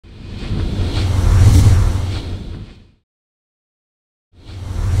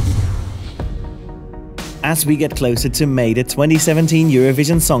As we get closer to May, the 2017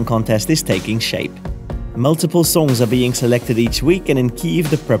 Eurovision Song Contest is taking shape. Multiple songs are being selected each week, and in Kyiv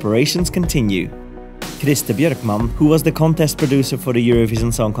the preparations continue. Björkman, who was the contest producer for the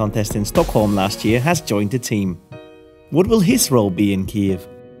Eurovision Song Contest in Stockholm last year, has joined the team. What will his role be in Kyiv?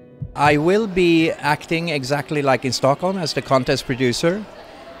 I will be acting exactly like in Stockholm as the contest producer,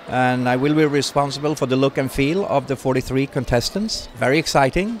 and I will be responsible for the look and feel of the 43 contestants. Very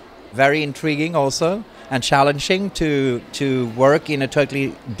exciting, very intriguing also, and challenging to work in a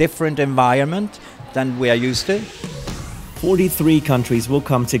totally different environment than we are used to. 43 countries will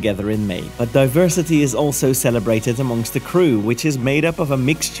come together in May, but diversity is also celebrated amongst the crew, which is made up of a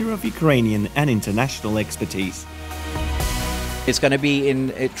mixture of Ukrainian and international expertise. It's going to be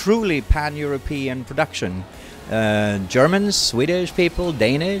in a truly pan-European production. Germans, Swedish people,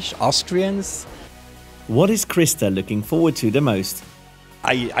 Danish, Austrians. What is Krista looking forward to the most?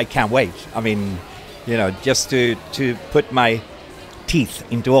 I can't wait. I mean, you know, just to put my teeth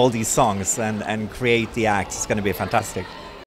into all these songs and create the acts, it's going to be fantastic.